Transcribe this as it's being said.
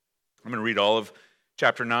I'm going to read all of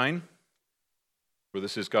chapter 9, for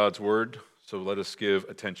this is God's word, so let us give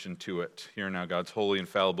attention to it. Hear now God's holy,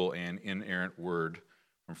 infallible, and inerrant word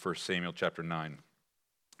from 1 Samuel chapter 9.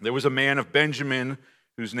 There was a man of Benjamin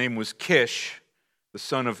whose name was Kish, the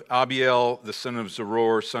son of Abiel, the son of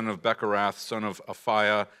Zeror, son of Bechorath, son of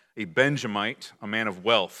Aphiah, a Benjamite, a man of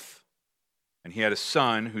wealth. And he had a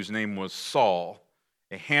son whose name was Saul,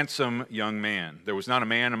 a handsome young man. There was not a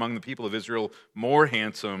man among the people of Israel more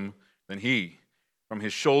handsome than he. From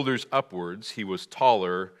his shoulders upwards, he was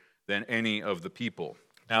taller than any of the people.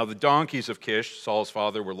 Now the donkeys of Kish, Saul's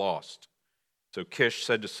father, were lost. So Kish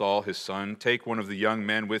said to Saul, his son, "Take one of the young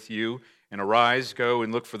men with you, and arise, go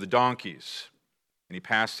and look for the donkeys." And he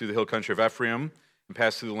passed through the hill country of Ephraim, and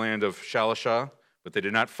passed through the land of Shalishah, but they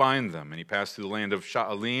did not find them. And he passed through the land of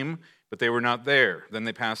Sha'alim, but they were not there. Then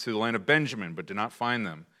they passed through the land of Benjamin, but did not find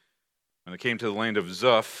them. When they came to the land of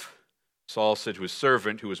Zuph, Saul said to his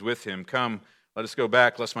servant who was with him, "Come, let us go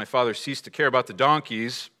back, lest my father cease to care about the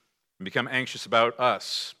donkeys and become anxious about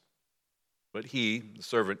us." But he, the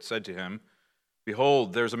servant, said to him,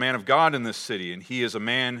 "Behold, there is a man of God in this city, and he is a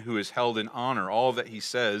man who is held in honor. All that he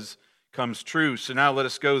says comes true. So now let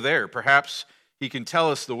us go there. Perhaps he can tell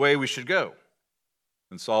us the way we should go."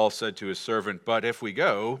 And Saul said to his servant, "But if we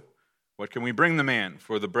go, what can we bring the man?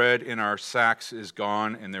 For the bread in our sacks is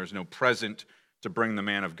gone, and there is no present to bring the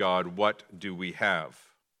man of God. What do we have?"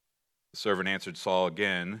 The servant answered Saul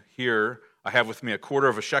again, "Here I have with me a quarter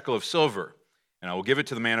of a shekel of silver, and I will give it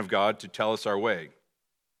to the man of God to tell us our way."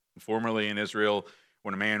 Formerly in Israel,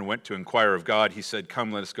 when a man went to inquire of God, he said,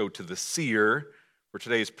 "Come, let us go to the seer," for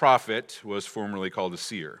today's prophet was formerly called a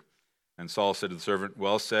seer. And Saul said to the servant,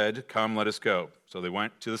 "Well said, come, let us go." So they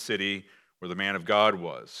went to the city where the man of God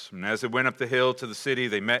was. And as they went up the hill to the city,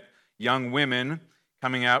 they met young women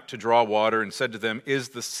coming out to draw water, and said to them, "Is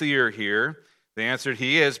the seer here?" They answered,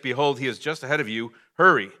 "He is. Behold, he is just ahead of you.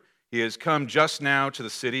 Hurry. He has come just now to the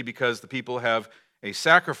city, because the people have a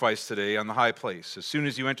sacrifice today on the high place. As soon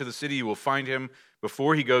as you enter the city, you will find him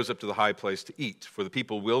before he goes up to the high place to eat. For the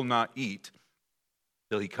people will not eat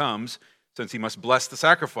till he comes, since he must bless the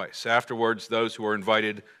sacrifice. Afterwards, those who are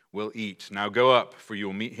invited will eat. Now go up, for you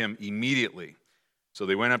will meet him immediately." So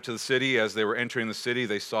they went up to the city. As they were entering the city,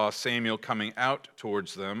 they saw Samuel coming out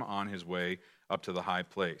towards them on his way up to the high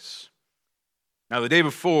place. Now the day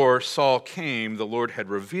before Saul came, the Lord had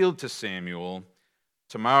revealed to Samuel,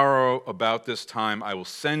 "Tomorrow about this time I will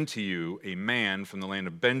send to you a man from the land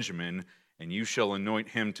of Benjamin, and you shall anoint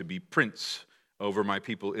him to be prince over my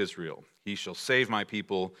people Israel. He shall save my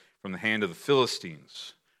people from the hand of the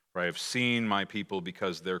Philistines, for I have seen my people,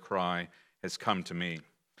 because their cry has come to me."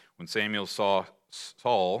 When Samuel saw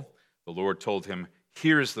Saul, the Lord told him,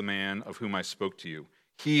 "Here is the man of whom I spoke to you.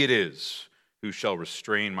 He it is who shall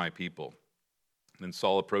restrain my people." Then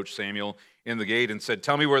Saul approached Samuel in the gate and said,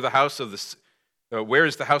 "Tell me where is the house of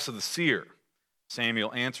the seer?"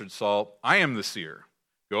 Samuel answered Saul, "I am the seer.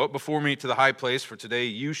 Go up before me to the high place, for today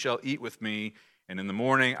you shall eat with me, and in the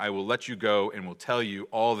morning I will let you go and will tell you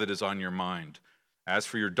all that is on your mind. As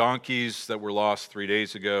for your donkeys that were lost 3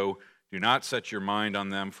 days ago, do not set your mind on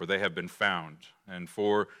them, for they have been found. And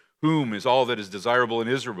for whom is all that is desirable in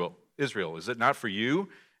Israel? Is it not for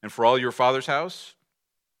you and for all your father's house?"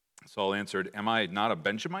 Saul answered, "Am I not a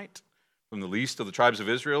Benjamite from the least of the tribes of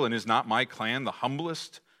Israel, and is not my clan the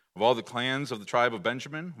humblest of all the clans of the tribe of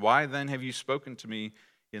Benjamin? Why then have you spoken to me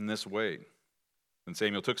in this way?" Then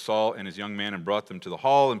Samuel took Saul and his young man and brought them to the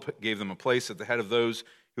hall and gave them a place at the head of those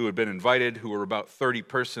who had been invited, who were about 30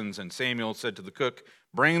 persons. And Samuel said to the cook,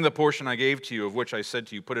 "Bring the portion I gave to you, of which I said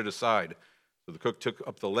to you, put it aside." So the cook took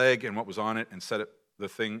up the leg and what was on it and set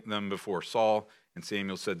them before Saul. And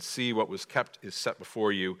Samuel said, "See, what was kept is set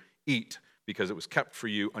before you. Eat, because it was kept for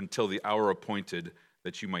you until the hour appointed,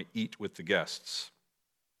 that you might eat with the guests."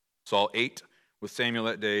 Saul ate with Samuel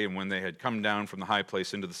that day, and when they had come down from the high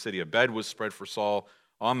place into the city, a bed was spread for Saul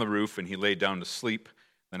on the roof, and he lay down to sleep.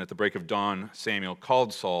 Then at the break of dawn, Samuel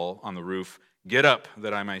called Saul on the roof, "Get up,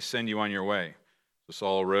 that I may send you on your way." So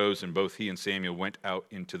Saul arose, and both he and Samuel went out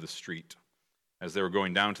into the street. As they were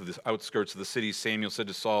going down to the outskirts of the city, Samuel said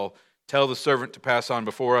to Saul, "Tell the servant to pass on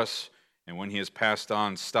before us, and when he has passed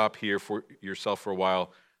on, stop here for yourself for a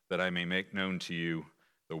while, that I may make known to you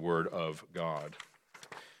the word of God."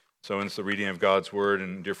 So it's the reading of God's word.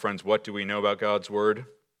 And dear friends, what do we know about God's word?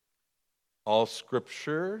 All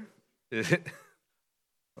scripture.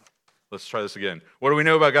 Let's try this again. What do we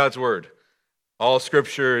know about God's word? All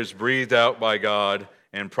scripture is breathed out by God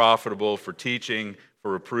and profitable for teaching,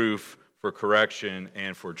 for reproof, for correction,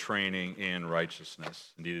 and for training in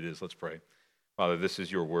righteousness. Indeed it is. Let's pray. Father, this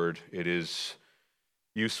is your word. It is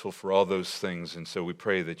useful for all those things. And so we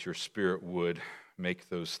pray that your Spirit would make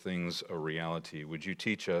those things a reality. Would you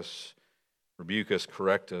teach us, rebuke us,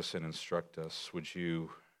 correct us, and instruct us? Would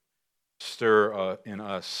you stir in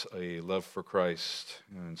us a love for Christ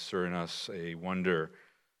and stir in us a wonder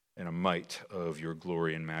and a might of your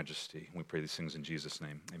glory and majesty? We pray these things in Jesus'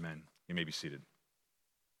 name. Amen. You may be seated.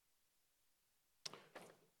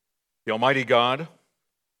 The Almighty God,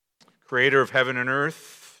 creator of heaven and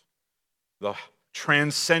earth, the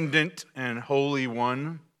transcendent and holy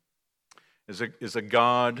one, is a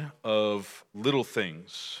God of little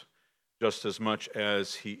things, just as much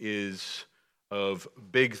as he is of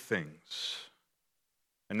big things.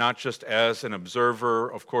 And not just as an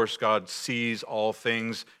observer. Of course, God sees all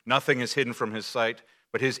things. Nothing is hidden from his sight.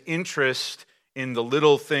 But his interest in the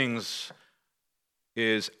little things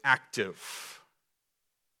is active.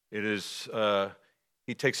 It is,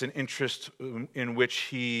 he takes an interest in which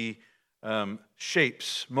he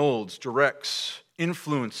shapes, molds, directs,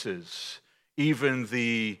 influences even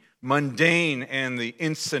the mundane and the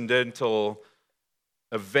incidental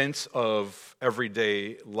events of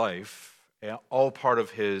everyday life, all part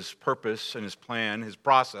of his purpose and his plan, his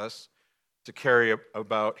process to carry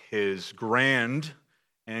about his grand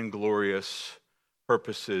and glorious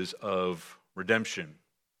purposes of redemption.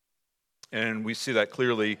 And we see that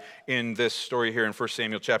clearly in this story here in 1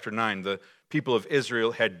 Samuel chapter 9. The people of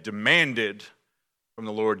Israel had demanded from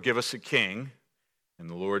the Lord, "Give us a king." And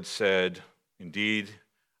the Lord said, "Indeed,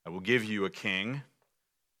 I will give you a king."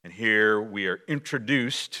 And here we are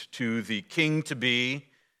introduced to the king-to-be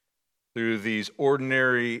through these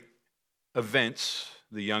ordinary events,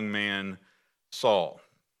 the young man Saul.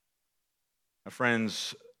 Now,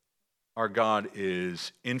 friends, our God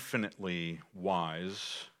is infinitely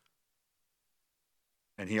wise,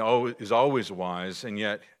 and he is always wise, and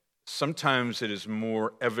yet sometimes it is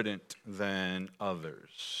more evident than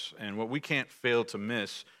others. And what we can't fail to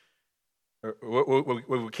miss, or what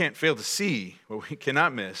we can't fail to see, what we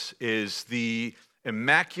cannot miss, is the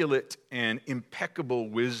immaculate and impeccable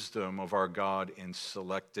wisdom of our God in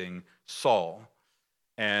selecting Saul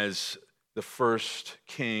as the first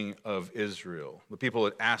king of Israel. The people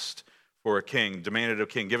had asked for a king, demanded a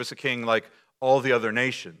king. "Give us a king like all the other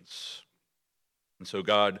nations." And so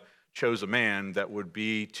God chose a man that would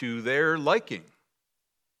be to their liking.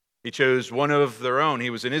 He chose one of their own.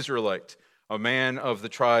 He was an Israelite, a man of the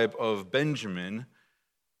tribe of Benjamin,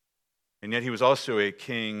 and yet he was also a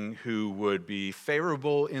king who would be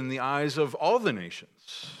favorable in the eyes of all the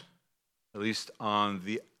nations, at least on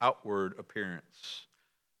the outward appearance.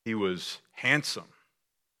 He was handsome,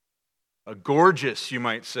 gorgeous, you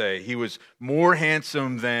might say. He was more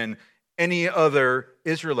handsome than any other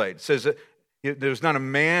Israelite. It says that there was not a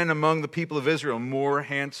man among the people of Israel more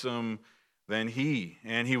handsome than he,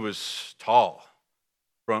 and he was tall.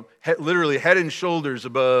 From literally head and shoulders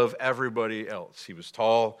above everybody else. He was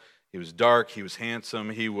tall, he was dark, he was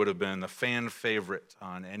handsome. He would have been the fan favorite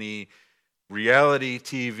on any reality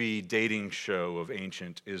TV dating show of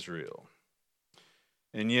ancient Israel.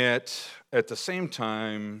 And yet, at the same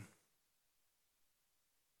time,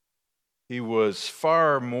 he was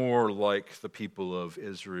far more like the people of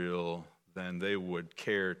Israel than they would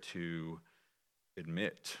care to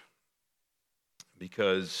admit.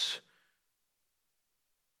 Because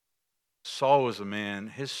Saul was a man,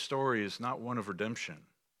 his story is not one of redemption.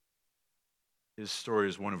 His story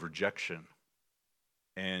is one of rejection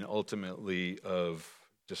and ultimately of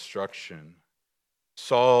destruction.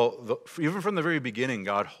 Saul, even from the very beginning,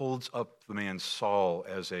 God holds up the man Saul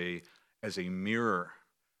as a mirror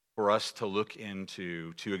for us to look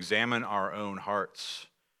into, to examine our own hearts,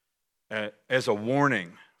 as a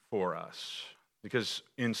warning for us. Because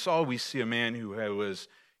in Saul we see a man who was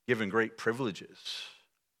given great privileges,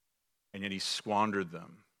 and yet he squandered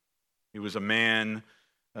them. He was a man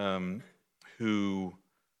who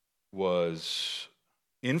was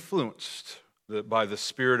influenced by the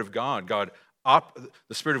Spirit of God. The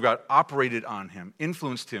Spirit of God operated on him,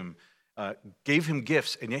 influenced him, gave him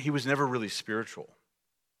gifts, and yet he was never really spiritual.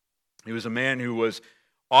 He was a man who was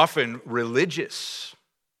often religious,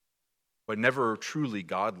 but never truly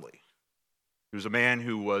godly. He was a man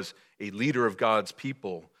who was a leader of God's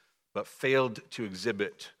people, but failed to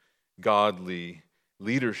exhibit godly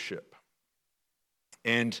leadership.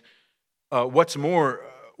 And what's more,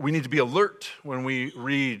 we need to be alert when we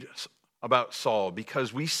read about Saul,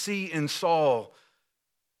 because we see in Saul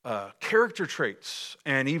character traits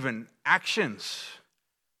and even actions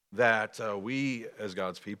that we, as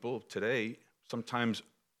God's people today, sometimes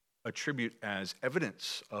attribute as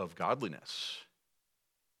evidence of godliness.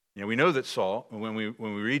 We know that Saul, when we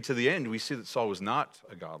read to the end, we see that Saul was not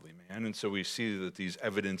a godly man, and so we see that these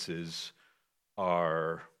evidences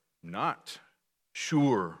are not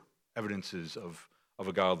sure evidences of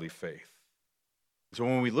a godly faith. So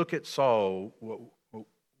when we look at Saul,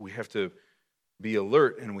 we have to be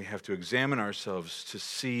alert and we have to examine ourselves to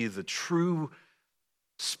see the true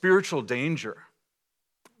spiritual danger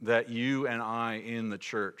that you and I in the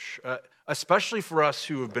church, especially for us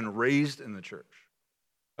who have been raised in the church,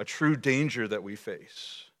 a true danger that we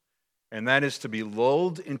face. And that is to be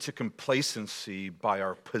lulled into complacency by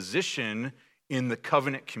our position in the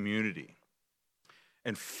covenant community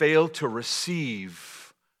and fail to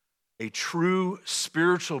receive a true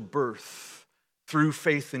spiritual birth through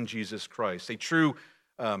faith in Jesus Christ, a true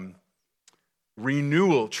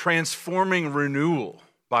renewal, transforming renewal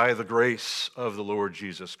by the grace of the Lord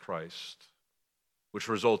Jesus Christ, which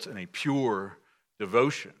results in a pure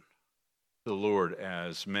devotion to the Lord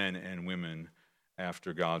as men and women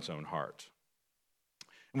after God's own heart.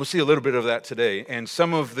 And we'll see a little bit of that today. And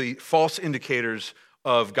some of the false indicators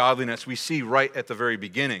of godliness we see right at the very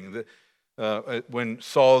beginning. When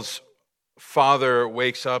Saul's father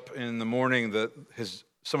wakes up in the morning,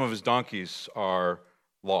 some of his donkeys are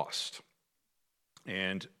lost.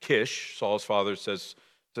 And Kish, Saul's father, says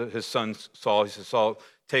to his son Saul, he says, Saul,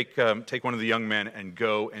 take one of the young men and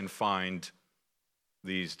go and find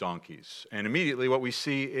these donkeys. And immediately what we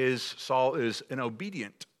see is Saul is an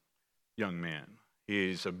obedient young man.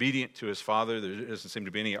 He's obedient to his father. There doesn't seem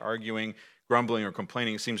to be any arguing, grumbling, or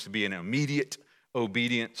complaining. It seems to be an immediate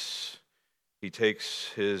obedience. He takes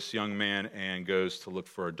his young man and goes to look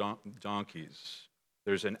for donkeys.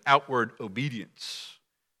 There's an outward obedience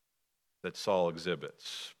that Saul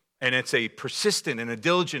exhibits. And it's a persistent and a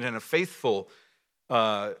diligent and a faithful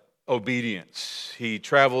obedience. He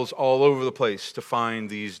travels all over the place to find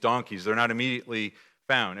these donkeys. They're not immediately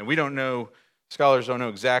found. And we don't know, scholars don't know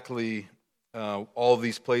exactly all of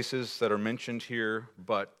these places that are mentioned here,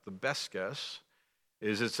 but the best guess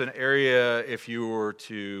is it's an area, if you were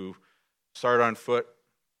to start on foot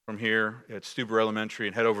from here at Stuber Elementary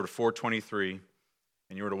and head over to 423,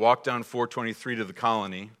 and you were to walk down 423 to the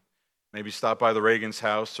Colony, maybe stop by the Reagan's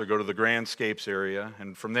house or go to the Grandscapes area,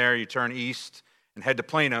 and from there you turn east and head to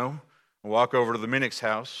Plano and walk over to the Minnick's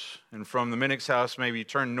house, and from the Minnick's house maybe you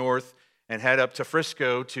turn north and head up to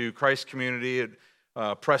Frisco to Christ Community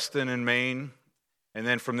at Preston in Maine, and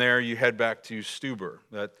then from there you head back to Stuber.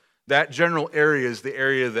 That general area is the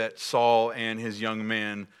area that Saul and his young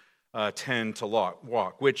man tend to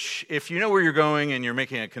walk, which if you know where you're going and you're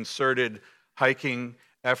making a concerted hiking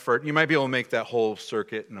effort, you might be able to make that whole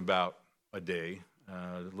circuit in about a day,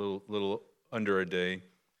 a little under a day.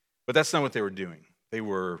 But that's not what they were doing. They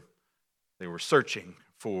were searching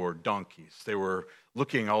for donkeys. They were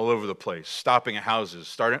looking all over the place, stopping at houses,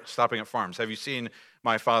 stopping at farms. Have you seen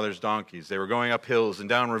my father's donkeys? They were going up hills and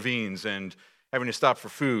down ravines and having to stop for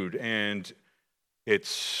food. And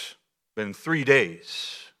it's been 3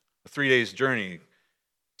 days, a 3 days journey,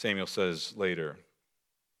 Samuel says later.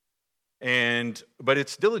 But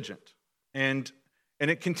it's diligent. And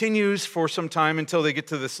it continues for some time until they get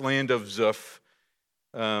to this land of Zuph.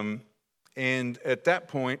 And at that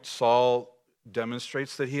point, Saul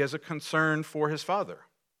demonstrates that he has a concern for his father.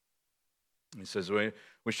 He says,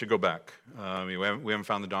 we should go back. We haven't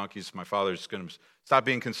found the donkeys. My father's going to stop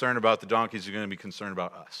being concerned about the donkeys. He's going to be concerned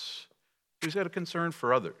about us. He's got a concern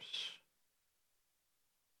for others.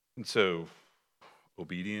 And so,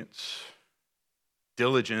 obedience,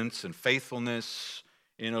 diligence, and faithfulness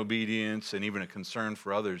in obedience, and even a concern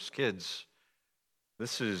for others' kids.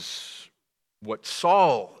 This is what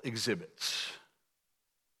Saul exhibits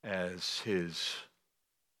as his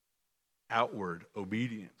outward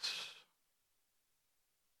obedience.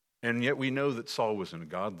 And yet we know that Saul wasn't a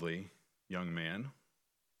godly young man.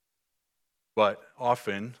 But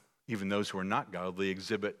often, even those who are not godly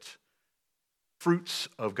exhibit fruits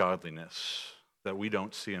of godliness that we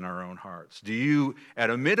don't see in our own hearts. Do you, at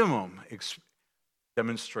a minimum,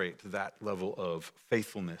 demonstrate that level of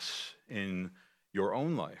faithfulness in your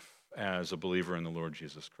own life as a believer in the Lord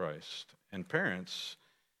Jesus Christ? And parents,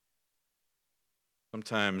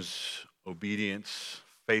 sometimes obedience,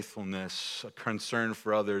 faithfulness, a concern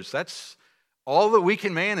for others, that's all that we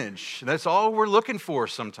can manage. That's all we're looking for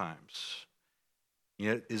sometimes.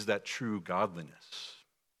 Yet, is that true godliness?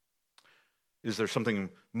 Is there something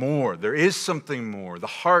more? There is something more. The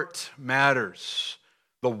heart matters.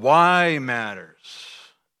 The why matters.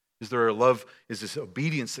 Is there a love? Is this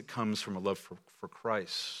obedience that comes from a love for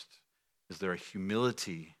Christ? Is there a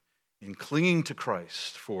humility in clinging to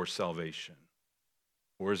Christ for salvation?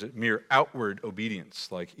 Or is it mere outward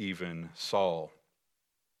obedience like even Saul?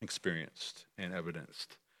 experienced and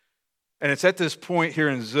evidenced. And it's at this point here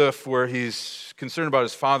in Ziph where he's concerned about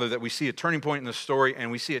his father that we see a turning point in the story,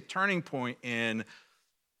 and we see a turning point in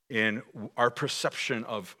our perception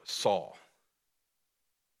of Saul.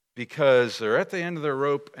 Because they're at the end of their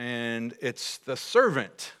rope, and it's the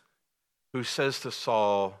servant who says to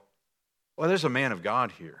Saul, well, there's a man of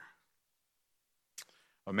God here.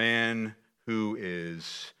 A man who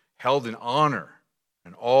is held in honor,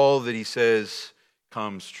 and all that he says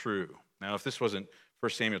comes true. Now, if this wasn't 1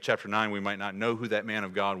 Samuel chapter 9, we might not know who that man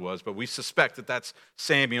of God was, but we suspect that that's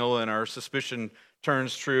Samuel, and our suspicion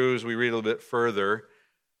turns true as we read a little bit further.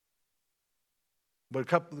 But a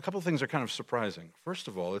couple of things are kind of surprising. First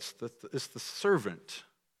of all, it's the servant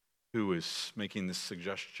who is making this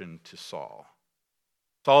suggestion to Saul.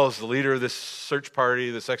 Saul is the leader of this search party,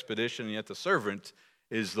 this expedition, and yet the servant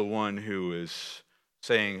is the one who is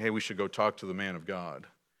saying, hey, we should go talk to the man of God.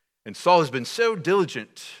 And Saul has been so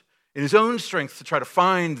diligent in his own strength to try to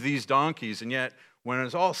find these donkeys, and yet when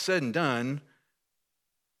it's all said and done,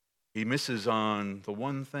 he misses on the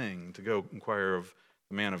one thing to go inquire of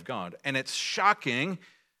the man of God. And it's shocking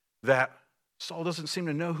that Saul doesn't seem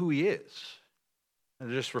to know who he is. They're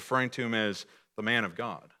just referring to him as the man of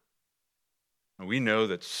God. And we know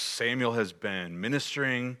that Samuel has been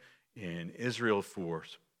ministering in Israel for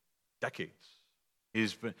decades.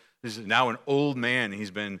 He's now an old man.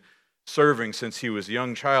 He's been serving since he was a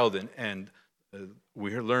young child, and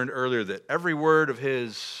we learned earlier that every word of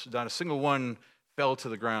his, not a single one fell to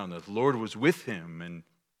the ground. The Lord was with him, and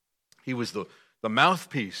he was the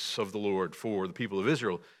mouthpiece of the Lord for the people of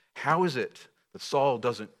Israel. How is it that Saul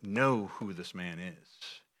doesn't know who this man is?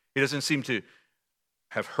 He doesn't seem to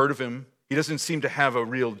have heard of him. He doesn't seem to have a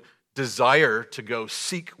real desire to go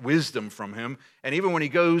seek wisdom from him. And even when he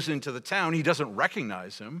goes into the town, he doesn't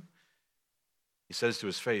recognize him. He says to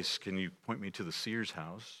his face, can you point me to the seer's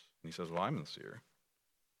house? And he says, well, I'm the seer.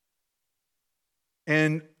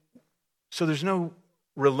 And so there's no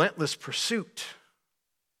relentless pursuit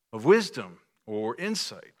of wisdom or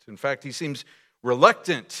insight. In fact, he seems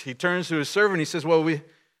reluctant. He turns to his servant. He says, well,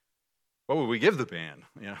 what would we give the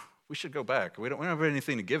man? We should go back. We don't have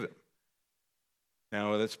anything to give him.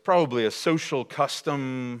 Now, that's probably a social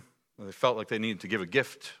custom. They felt like they needed to give a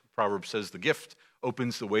gift. Proverbs says the gift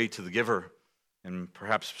opens the way to the giver. And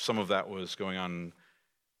perhaps some of that was going on in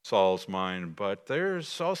Saul's mind. But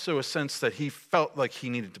there's also a sense that he felt like he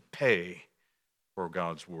needed to pay for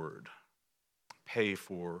God's word, pay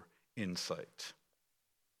for insight.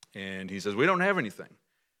 And he says, we don't have anything.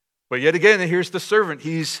 But yet again, here's the servant.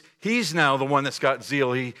 He's now the one that's got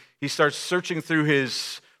zeal. He starts searching through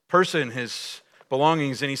his person, his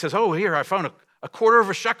belongings, and he says, oh, here, I found a quarter of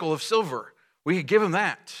a shekel of silver. We could give him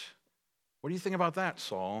that. What do you think about that,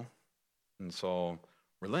 Saul? And Saul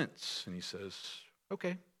relents, and he says,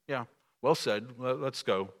 okay, yeah, well said. Let's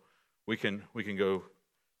go. We can go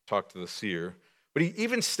talk to the seer. But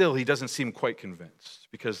even still, he doesn't seem quite convinced,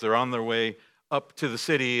 because they're on their way up to the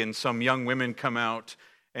city, and some young women come out,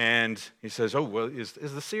 and he says, oh, well, is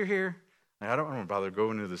the seer here? I don't want to bother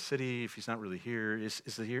going to the city if he's not really here. Is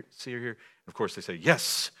the seer here? And of course, they say,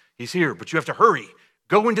 yes, he's here, but you have to hurry.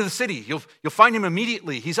 Go into the city. You'll find him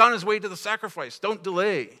immediately. He's on his way to the sacrifice. Don't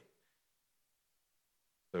delay.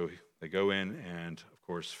 So they go in and, of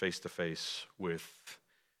course, face to face with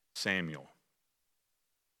Samuel.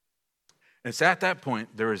 And it's at that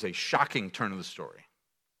point there is a shocking turn of the story.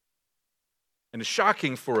 And it's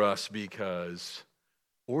shocking for us because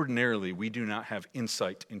ordinarily we do not have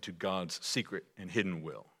insight into God's secret and hidden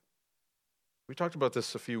will. We talked about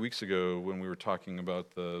this a few weeks ago when we were talking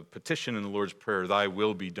about the petition in the Lord's Prayer, thy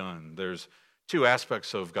will be done. There's two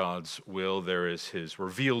aspects of God's will. There is his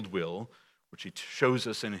revealed will, which he shows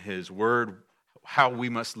us in his word, how we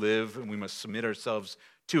must live, and we must submit ourselves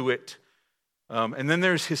to it. And then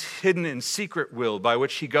there's his hidden and secret will by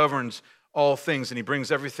which he governs all things and he brings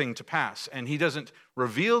everything to pass. And he doesn't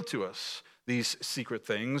reveal to us these secret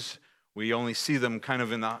things. We only see them kind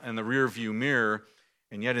of in the rear view mirror.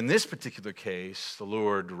 And yet in this particular case, the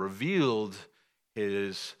Lord revealed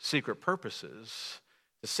his secret purposes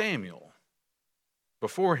to Samuel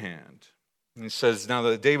beforehand. And he says, now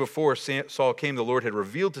the day before Saul came, the Lord had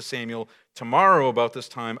revealed to Samuel, tomorrow about this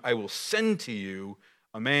time I will send to you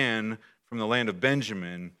a man from the land of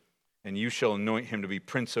Benjamin, and you shall anoint him to be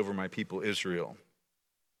prince over my people Israel.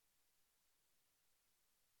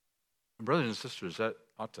 And brothers and sisters, that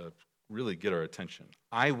ought to really get our attention.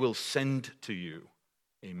 I will send to you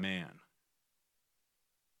a man.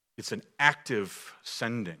 It's an active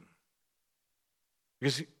sending.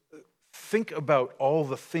 Because think about all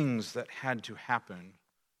the things that had to happen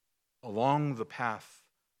along the path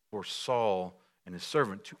for Saul and his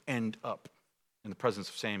servant to end up in the presence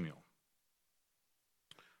of Samuel.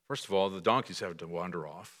 First of all, the donkeys had to wander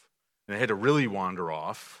off, and they had to really wander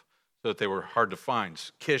off so that they were hard to find.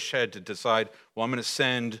 Kish had to decide, well, I'm going to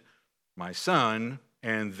send my son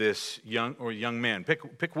and this young man.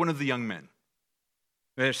 Pick one of the young men.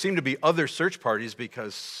 And there seemed to be other search parties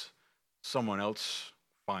because someone else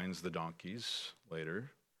finds the donkeys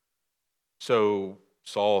later. So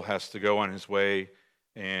Saul has to go on his way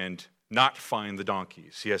and not find the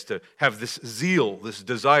donkeys. He has to have this zeal, this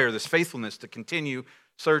desire, this faithfulness to continue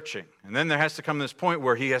searching. And then there has to come this point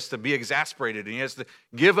where he has to be exasperated and he has to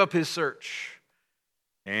give up his search.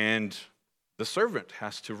 And the servant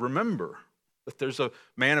has to remember that there's a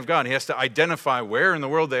man of God. He has to identify where in the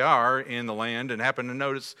world they are in the land and happen to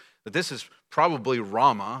notice that this is probably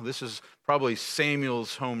Ramah. This is probably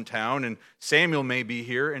Samuel's hometown, and Samuel may be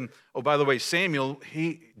here. And oh, by the way, Samuel,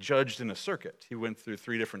 he judged in a circuit. He went through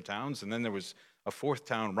 3 different towns, and then there was a 4th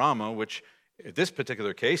town, Ramah, which in this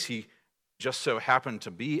particular case, he just so happened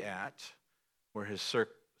to be at where his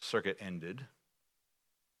circuit ended.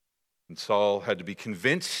 And Saul had to be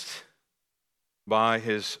convinced by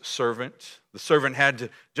his servant. The servant had to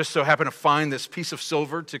just so happen to find this piece of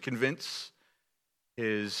silver to convince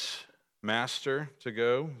his master to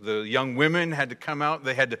go. The young women had to come out.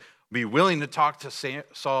 They had to be willing to talk to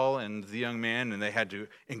Saul and the young man, and they had to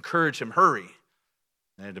encourage him, hurry.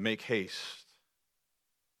 They had to make haste.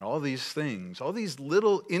 All these things, all these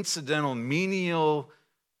little incidental, menial,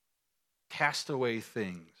 castaway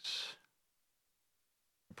things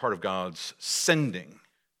are part of God's sending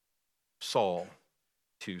Saul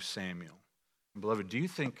to Samuel. And beloved, do you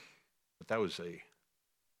think that that was a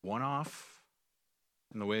one-off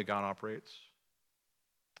in the way God operates?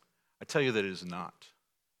 I tell you that it is not.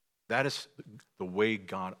 That is the way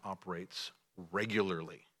God operates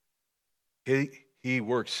regularly. He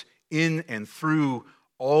works in and through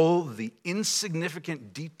all the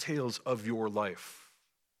insignificant details of your life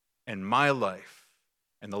and my life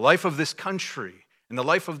and the life of this country and the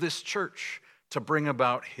life of this church to bring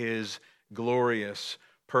about his glorious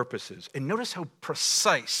purposes. And notice how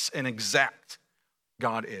precise and exact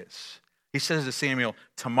God is. He says to Samuel,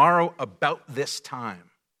 tomorrow about this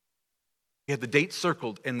time. He had the date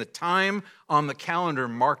circled and the time on the calendar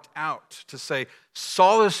marked out to say,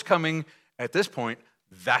 Saul is coming at this point.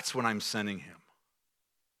 That's when I'm sending him.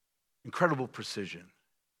 Incredible precision.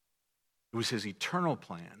 It was his eternal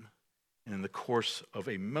plan, and in the course of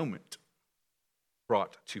a moment,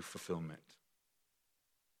 brought to fulfillment.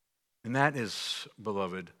 And that is,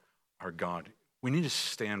 beloved, our God. We need to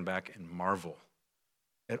stand back and marvel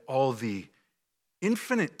at all the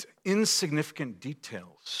infinite, insignificant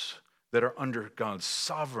details that are under God's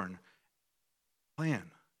sovereign plan.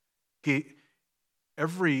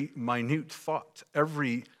 Every minute thought,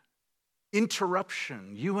 every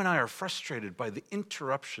interruption, you and I are frustrated by the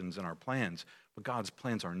interruptions in our plans, but God's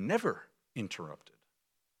plans are never interrupted.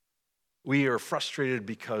 We are frustrated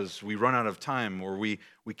because we run out of time or we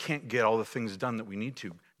can't get all the things done that we need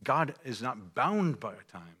to. God is not bound by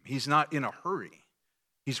time. He's not in a hurry.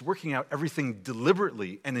 He's working out everything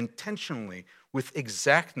deliberately and intentionally with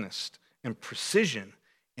exactness and precision,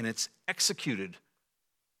 and it's executed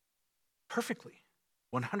perfectly,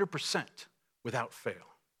 100% without fail.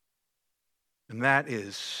 And that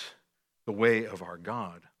is the way of our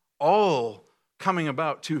God, all coming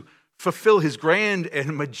about to fulfill his grand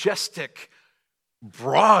and majestic,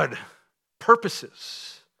 broad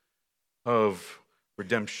purposes of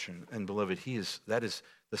redemption. And beloved, that is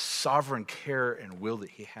the sovereign care and will that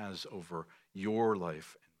he has over your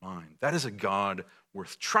life and mine. That is a God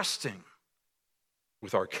worth trusting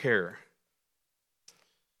with our care.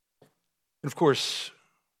 And of course,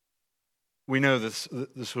 we know this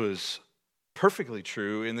was perfectly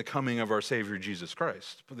true in the coming of our Savior Jesus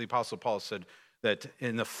Christ. The Apostle Paul said that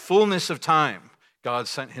in the fullness of time, God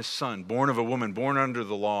sent his Son, born of a woman, born under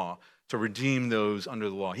the law, to redeem those under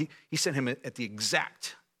the law. He sent him at the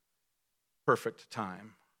exact perfect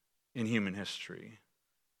time in human history,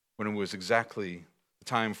 when it was exactly the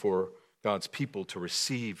time for God's people to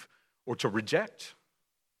receive or to reject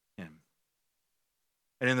him.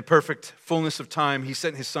 And in the perfect fullness of time, he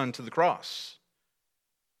sent his Son to the cross,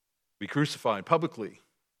 be crucified publicly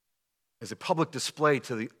as a public display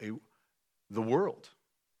to the world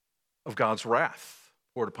of God's wrath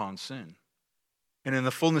poured upon sin. And in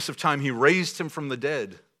the fullness of time, he raised him from the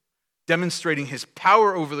dead, demonstrating his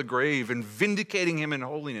power over the grave and vindicating him in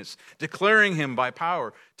holiness, declaring him by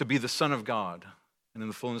power to be the Son of God. And in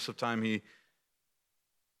the fullness of time, he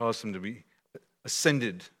caused him to be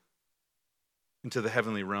ascended into the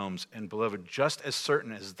heavenly realms. And beloved, just as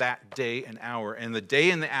certain as that day and hour, and the day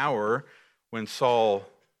and the hour when Saul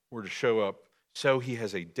were to show up, so he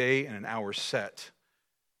has a day and an hour set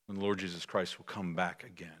when the Lord Jesus Christ will come back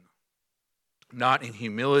again. Not in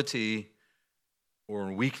humility or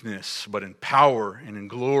in weakness, but in power and in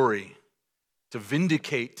glory, to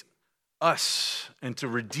vindicate us and to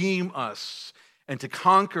redeem us and to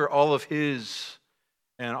conquer all of his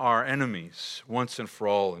and our enemies once and for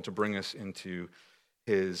all, and to bring us into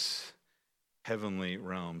his heavenly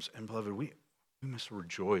realms. And beloved, we must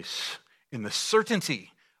rejoice in the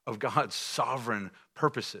certainty of God's sovereign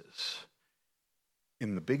purposes,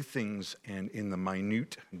 in the big things and in the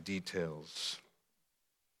minute details.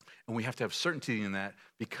 And we have to have certainty in that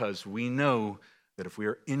because we know that if we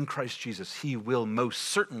are in Christ Jesus, he will most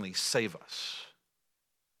certainly save us.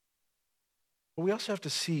 But we also have to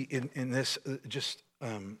see in this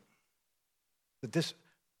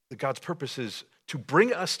that God's purpose is to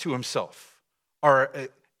bring us to himself, are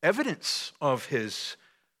evidence of his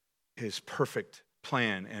perfect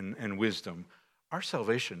plan and wisdom. Our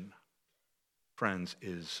salvation, friends,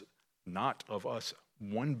 is not of us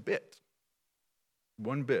one bit.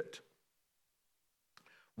 One bit.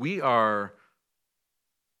 We are,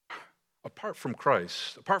 apart from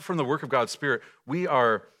Christ, apart from the work of God's Spirit, we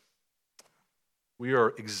are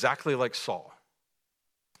exactly like Saul.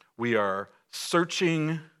 We are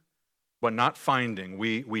searching but not finding.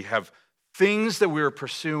 We have things that we're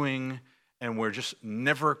pursuing and we're just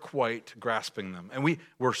never quite grasping them. And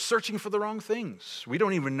we're searching for the wrong things. We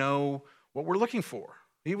don't even know what we're looking for.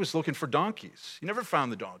 He was looking for donkeys. He never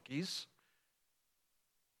found the donkeys.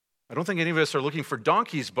 I don't think any of us are looking for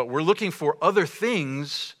donkeys, but we're looking for other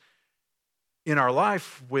things in our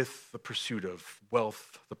life with the pursuit of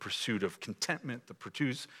wealth, the pursuit of contentment, the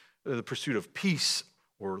pursuit of peace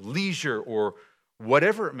or leisure or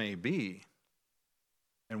whatever it may be.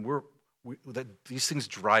 And these things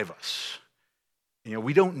drive us.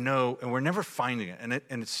 We don't know, and we're never finding it, and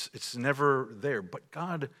it's never there. But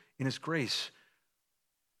God, in his grace,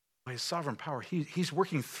 by his sovereign power, he's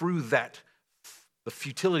working through that, the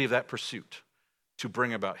futility of that pursuit, to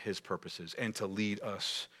bring about his purposes and to lead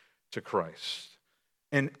us to Christ.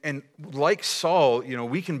 And like Saul,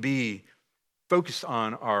 we can be focused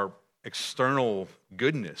on our external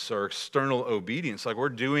goodness, our external obedience. Like we're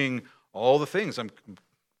doing all the things. I'm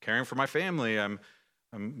caring for my family. I'm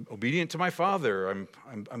obedient to my father.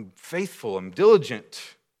 I'm faithful. I'm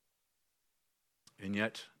diligent. And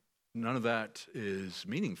yet, none of that is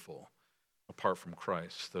meaningful apart from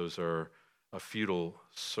Christ. Those are a futile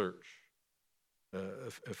search,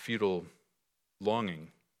 a futile longing,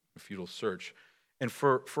 a futile search. And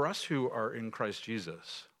for us who are in Christ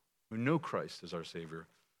Jesus, who know Christ as our Savior,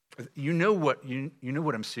 you know what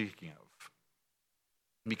I'm speaking of,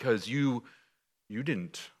 because you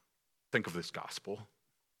didn't think of this gospel.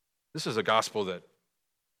 This is a gospel that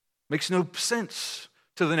makes no sense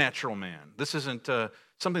to the natural man. This isn't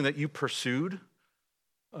something that you pursued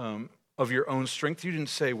of your own strength. You didn't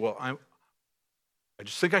say, well, I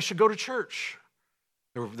just think I should go to church.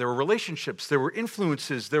 There were relationships, there were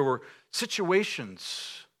influences, there were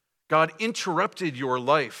situations. God interrupted your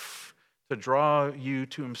life to draw you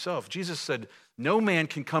to himself. Jesus said, no man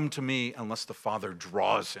can come to me unless the Father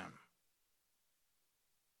draws him.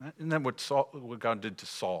 Isn't that what God did to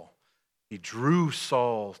Saul? He drew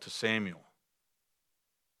Saul to Samuel.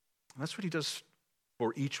 And that's what he does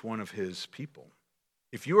for each one of his people.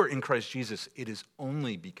 If you are in Christ Jesus, it is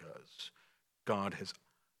only because God has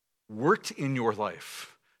worked in your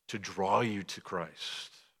life to draw you to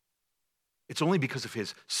Christ. It's only because of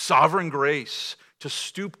his sovereign grace to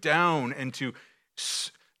stoop down and to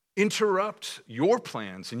interrupt your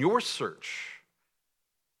plans and your search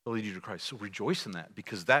to lead you to Christ. So rejoice in that,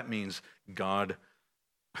 because that means God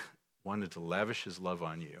wanted to lavish his love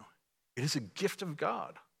on you. It is a gift of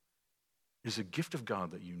God. It is a gift of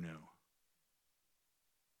God that you know.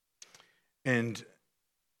 And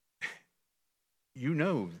you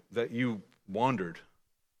know that you wandered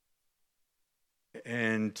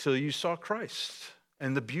until you saw Christ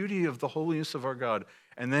and the beauty of the holiness of our God.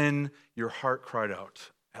 And then your heart cried out,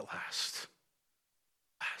 at last,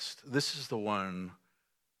 this is the one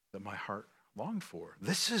that my heart longed for.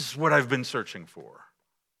 This is what I've been searching for.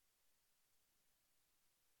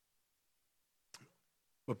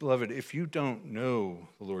 But beloved, if you don't know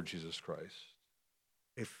the Lord Jesus Christ,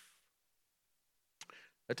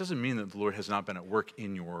 that doesn't mean that the Lord has not been at work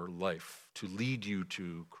in your life to lead you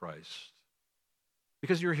to Christ.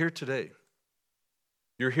 Because you're here today.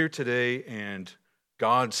 You're here today and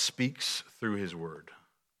God speaks through his word.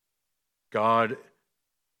 God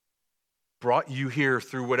brought you here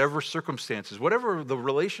through whatever circumstances, whatever the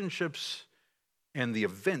relationships and the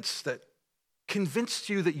events that convinced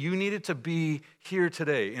you that you needed to be here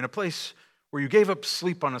today in a place where you gave up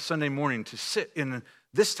sleep on a Sunday morning to sit in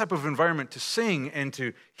this type of environment, to sing and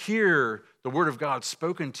to hear the word of God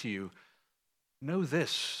spoken to you, know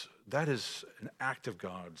this, that is an act of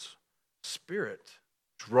God's Spirit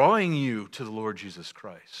drawing you to the Lord Jesus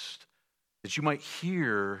Christ, that you might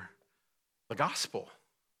hear the gospel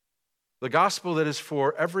that is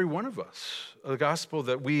for every one of us, the gospel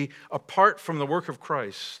that we, apart from the work of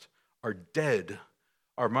Christ, are dead.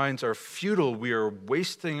 Our minds are futile. We are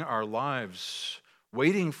wasting our lives,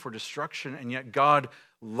 waiting for destruction, and yet God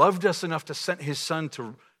loved us enough to send his Son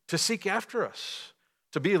to seek after us,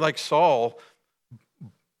 to be like Saul,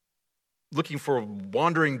 looking for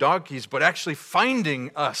wandering donkeys, but actually finding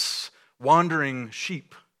us wandering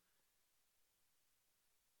sheep.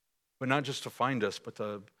 But not just to find us, but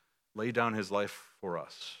to lay down his life for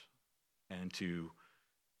us and to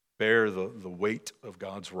bear the weight of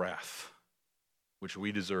God's wrath, which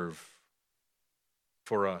we deserve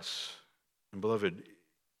for us. And beloved,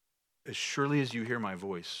 as surely as you hear my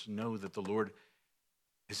voice, know that the Lord,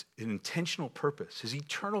 his intentional purpose, his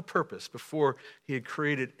eternal purpose before he had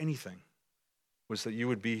created anything, was that you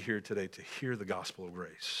would be here today to hear the gospel of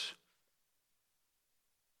grace.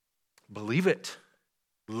 Believe it,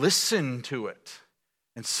 listen to it,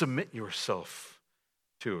 and submit yourself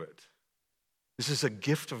to it. This is a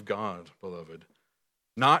gift of God, beloved.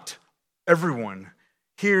 Not everyone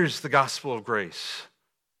hears the gospel of grace.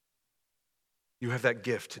 You have that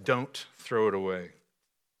gift. Don't throw it away.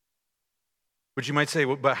 But you might say,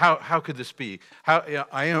 well, but how could this be? I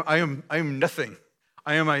am nothing.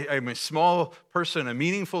 I am a small person, a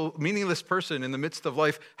meaningless person in the midst of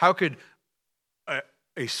life. How could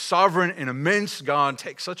a sovereign and immense God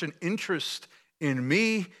take such an interest in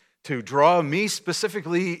me to draw me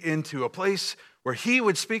specifically into a place where he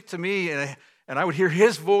would speak to me and I would hear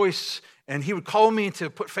his voice and he would call me to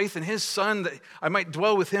put faith in his Son that I might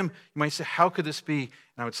dwell with him? You might say, how could this be? And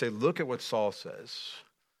I would say, look at what Saul says.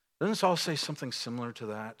 Doesn't Saul say something similar to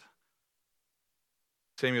that?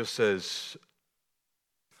 Samuel says,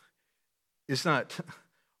 it's not,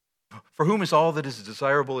 for whom is all that is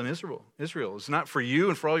desirable in Israel? Israel is not for you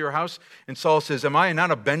and for all your house. And Saul says, am I not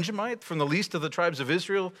a Benjamite from the least of the tribes of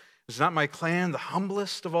Israel? Is not my clan the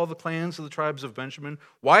humblest of all the clans of the tribes of Benjamin?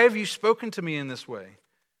 Why have you spoken to me in this way?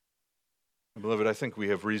 And beloved, I think we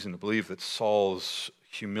have reason to believe that Saul's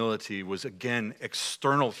humility was, again,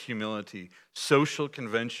 external humility, social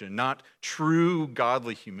convention, not true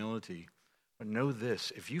godly humility. But know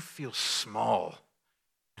this, if you feel small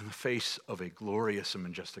in the face of a glorious and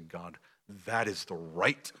majestic God, that is the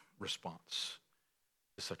right response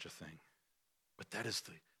to such a thing. But that is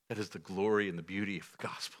the glory and the beauty of the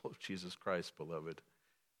gospel of Jesus Christ, beloved.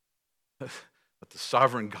 That the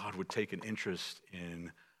sovereign God would take an interest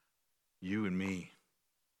in you and me,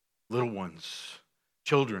 little ones,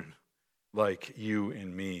 children like you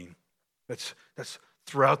and me. That's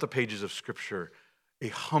throughout the pages of Scripture. A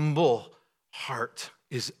humble heart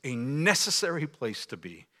is a necessary place to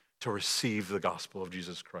be to receive the gospel of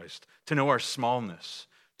Jesus Christ, to know our smallness,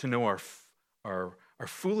 to know our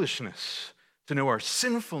foolishness, to know our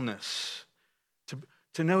sinfulness,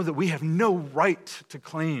 to know that we have no right to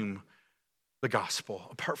claim the gospel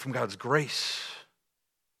apart from God's grace.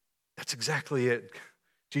 That's exactly it.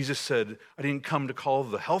 Jesus said, I didn't come to call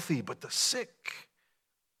the healthy, but the sick.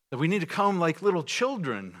 That we need to come like little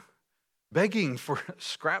children, begging for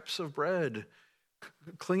scraps of bread,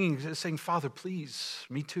 clinging, saying, Father, please,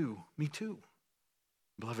 me too, me too.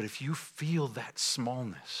 Beloved, if you feel that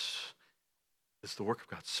smallness, it's the work of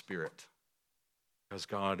God's Spirit. Because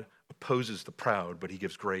God opposes the proud, but he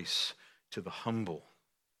gives grace to the humble.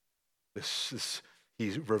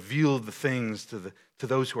 He revealed the things to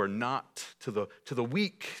those who are not, to the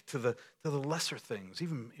weak, to the lesser things,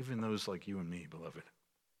 even those like you and me, beloved.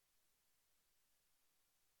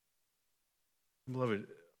 Beloved,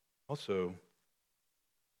 also,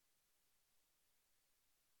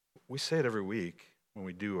 we say it every week when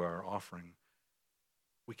we do our offering.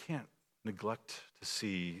 We can't neglect to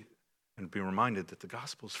see and be reminded that the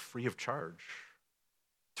gospel is free of charge.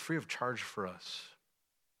 It's free of charge for us.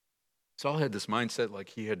 Saul had this mindset like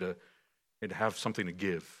he had to have something to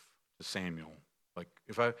give to Samuel. Like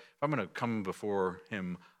if I'm going to come before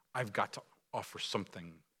him, I've got to offer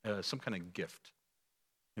something, some kind of gift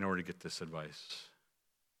in order to get this advice.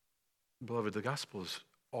 Beloved, the gospel is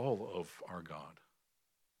all of our God.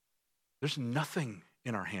 There's nothing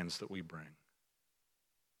in our hands that we bring.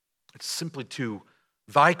 It's simply to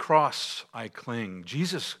thy cross I cling.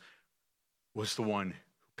 Jesus was the one who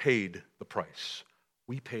paid the price.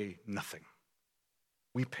 We pay nothing.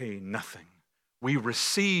 We pay nothing. We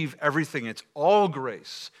receive everything. It's all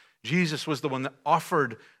grace. Jesus was the one that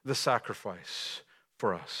offered the sacrifice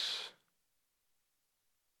for us.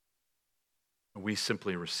 We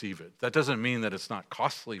simply receive it. That doesn't mean that it's not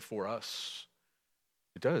costly for us.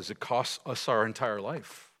 It does. It costs us our entire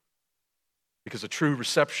life. Because a true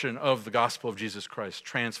reception of the gospel of Jesus Christ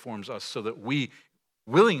transforms us so that we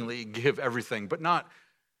willingly give everything, but not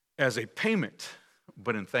as a payment,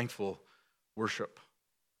 but in thankful worship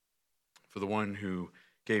for the one who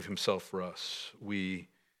gave himself for us. We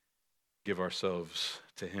give ourselves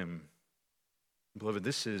to him. Beloved,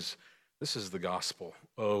 this is the gospel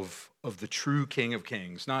of the true King of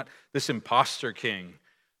Kings, not this imposter king,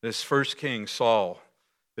 this first king, Saul,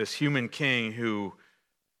 this human king who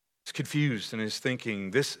is confused in his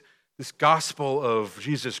thinking. This gospel of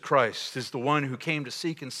Jesus Christ is the one who came to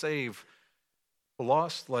seek and save the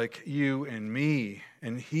lost like you and me,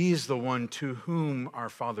 and he's the one to whom our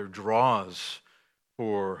Father draws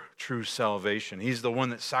for true salvation. He's the one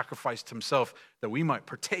that sacrificed himself that we might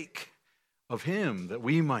partake of him, that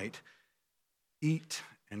we might eat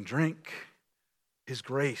and drink his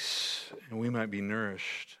grace, and we might be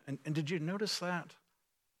nourished. And did you notice that?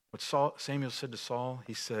 What Samuel said to Saul?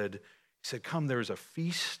 He said, come, there is a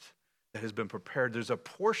feast that has been prepared. There's a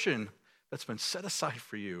portion that's been set aside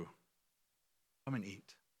for you. Come and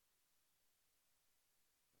eat.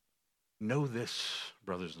 Know this,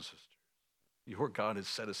 brothers and sisters. Your God has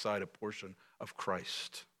set aside a portion of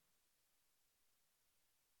Christ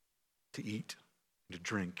to eat, and to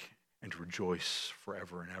drink, and to rejoice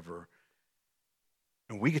forever and ever.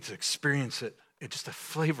 And we get to experience it, just a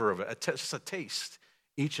flavor of it, just a taste,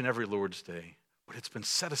 each and every Lord's Day. But it's been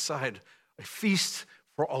set aside, a feast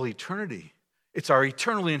for all eternity. It's our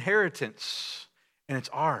eternal inheritance, and it's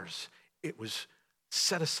ours. It was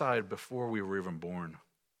set aside before we were even born.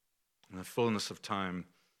 In the fullness of time,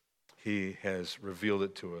 he has revealed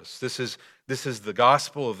it to us. This is the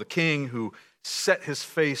gospel of the King who set his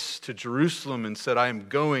face to Jerusalem and said, I am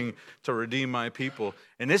going to redeem my people.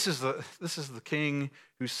 And this is the King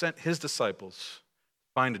who sent his disciples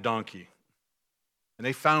to find a donkey. And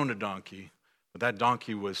they found a donkey, but that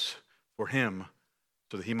donkey was for him,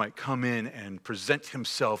 so that he might come in and present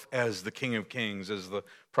himself as the King of Kings. As the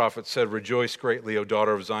prophet said, rejoice greatly, O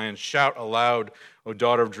daughter of Zion. Shout aloud, O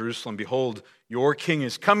daughter of Jerusalem. Behold, your King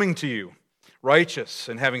is coming to you. Righteous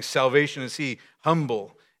and having salvation is he,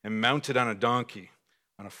 humble and mounted on a donkey,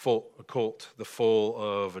 on a colt, the foal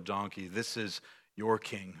of a donkey. This is your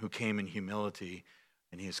King who came in humility,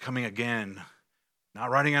 and he is coming again, not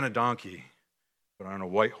riding on a donkey, but on a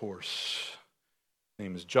white horse. His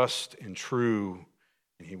name is just and true,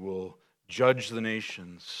 and he will judge the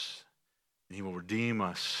nations, and he will redeem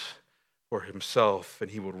us for himself, and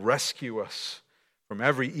he will rescue us from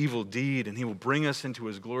every evil deed, and he will bring us into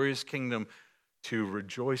his glorious kingdom to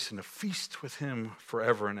rejoice and to feast with him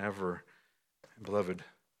forever and ever. And beloved,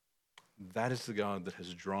 that is the God that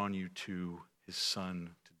has drawn you to his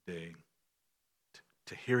Son today,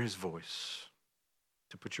 to hear his voice,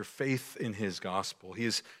 to put your faith in his gospel. He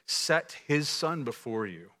has set his Son before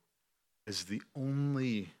you as the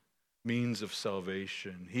only means of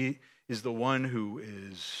salvation. He is the one who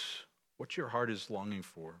is what your heart is longing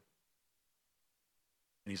for.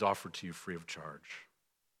 And he's offered to you free of charge.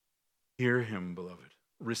 Hear him, beloved.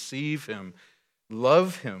 Receive him.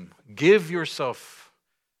 Love him. Give yourself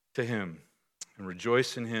to him. And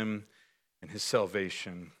rejoice in him and his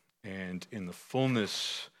salvation and in the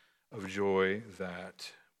fullness of joy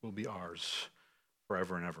that will be ours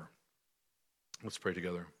forever and ever. Let's pray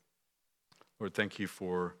together. Lord, thank you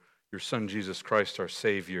for your Son, Jesus Christ, our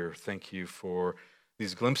Savior. Thank you for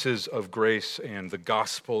these glimpses of grace and the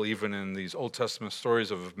gospel, even in these Old Testament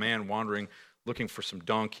stories of a man wandering, looking for some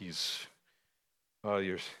donkeys.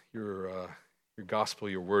 Your gospel,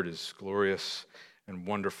 your word is glorious and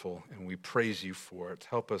wonderful, and we praise you for it.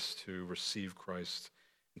 Help us to receive Christ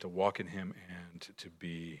and to walk in him and to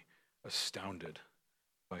be astounded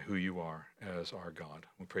by who you are as our God.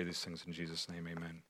 We pray these things in Jesus' name, amen.